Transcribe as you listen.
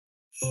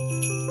Hey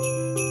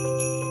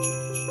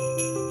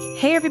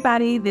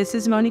everybody, this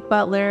is Monique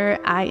Butler.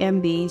 I am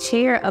the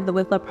chair of the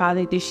With Love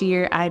Project this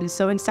year. I'm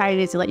so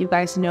excited to let you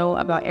guys know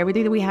about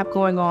everything that we have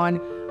going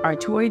on, our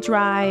toy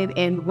drive,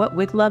 and what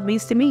With Love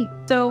means to me.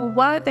 So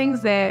one of the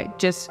things that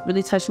just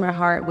really touched my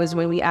heart was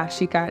when we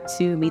actually got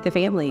to meet the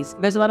families.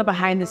 There's a lot of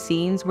behind the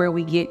scenes where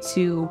we get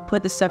to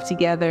put the stuff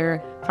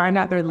together, find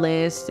out their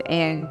list,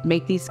 and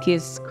make these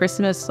kids'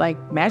 Christmas like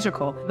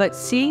magical. But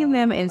seeing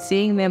them and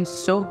seeing them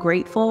so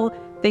grateful,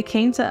 they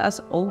came to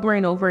us over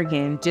and over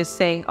again, just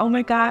saying, oh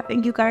my God,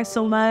 thank you guys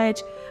so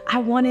much. I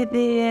wanted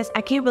this.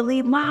 I can't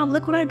believe, Mom,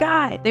 look what I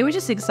got. They were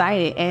just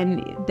excited.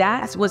 And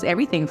that was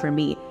everything for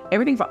me,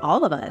 everything for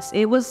all of us.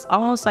 It was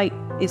almost like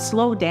it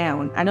slowed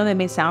down. I know that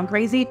may sound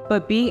crazy,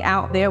 but being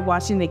out there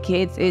watching the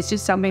kids is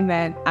just something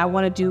that I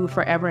want to do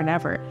forever and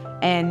ever.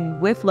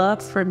 And With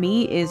Love for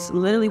me is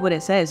literally what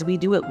it says. We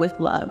do it with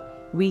love.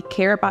 We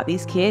care about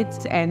these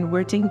kids and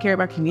we're taking care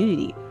of our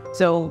community.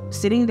 So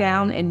sitting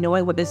down and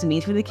knowing what this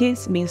means for the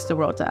kids means the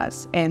world to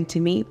us. And to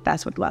me,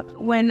 that's With Love.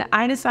 When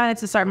I decided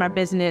to start my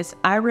business,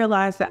 I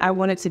realized that I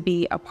wanted to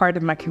be a part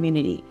of my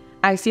community.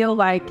 I feel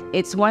like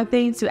it's one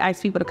thing to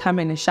ask people to come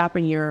in and shop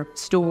in your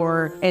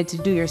store and to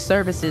do your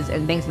services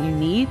and things that you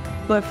need.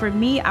 But for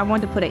me, I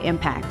wanted to put an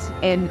impact.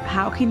 And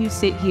how can you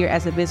sit here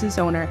as a business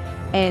owner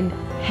and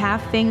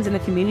have things in the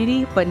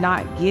community, but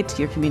not give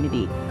to your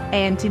community?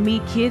 And to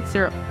me, kids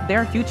are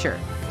their future.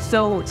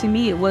 So to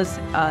me, it was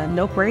a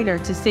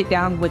no-brainer to sit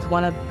down with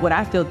one of what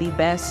I feel the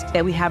best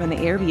that we have in the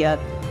area,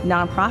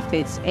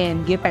 nonprofits,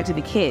 and give back to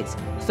the kids.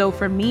 So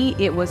for me,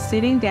 it was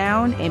sitting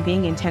down and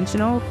being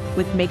intentional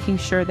with making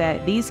sure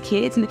that these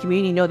kids in the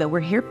community know that we're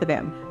here for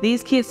them.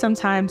 These kids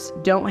sometimes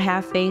don't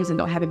have things and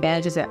don't have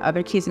advantages that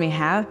other kids may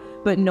have,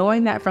 but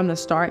knowing that from the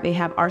start they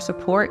have our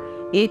support,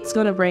 it's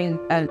going to bring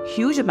a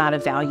huge amount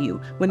of value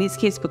when these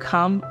kids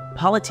become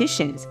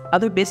politicians,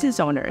 other business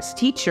owners,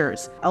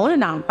 teachers, own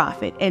a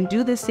nonprofit, and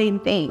do the same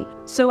thing.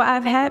 So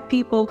I've had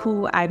people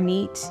who I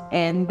meet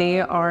and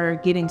they are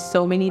getting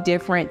so many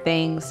different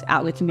things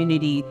out in the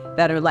community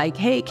that are like,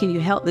 hey, can you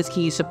help this?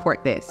 Can you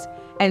support this?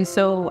 And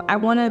so I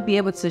want to be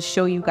able to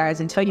show you guys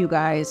and tell you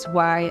guys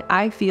why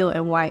I feel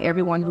and why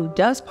everyone who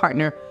does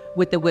partner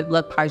with the With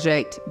Love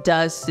Project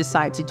does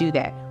decide to do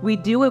that. We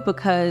do it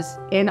because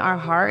in our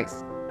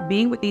hearts,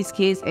 being with these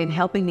kids and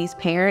helping these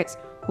parents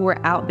who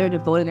are out there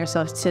devoting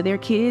themselves to their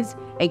kids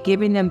and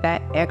giving them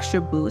that extra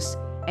boost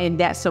and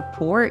that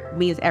support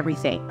means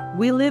everything.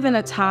 We live in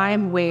a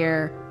time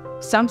where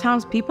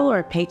sometimes people are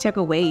a paycheck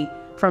away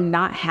from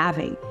not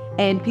having.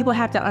 And people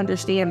have to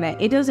understand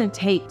that it doesn't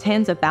take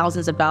tens of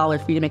thousands of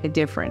dollars for you to make a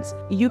difference.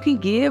 You can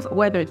give,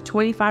 whether it's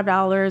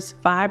 $25,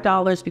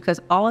 $5, because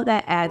all of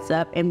that adds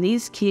up. And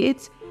these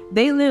kids,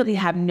 they literally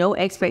have no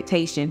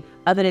expectation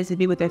other than to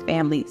be with their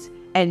families.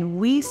 And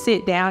we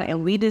sit down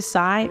and we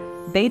decide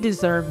they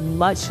deserve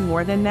much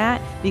more than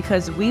that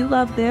because we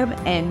love them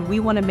and we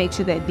want to make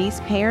sure that these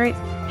parents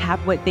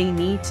have what they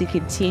need to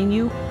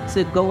continue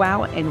to go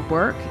out and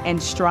work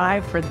and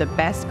strive for the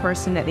best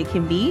person that they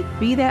can be.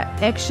 Be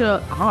that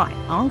extra aunt,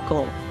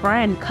 uncle,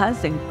 friend,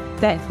 cousin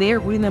that's there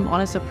rooting them on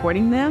and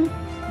supporting them.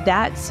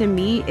 That to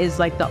me is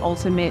like the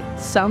ultimate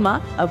sum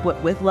up of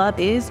what With Love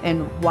is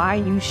and why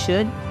you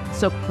should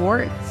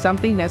support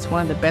something that's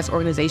one of the best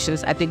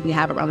organizations I think we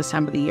have around this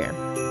time of the year.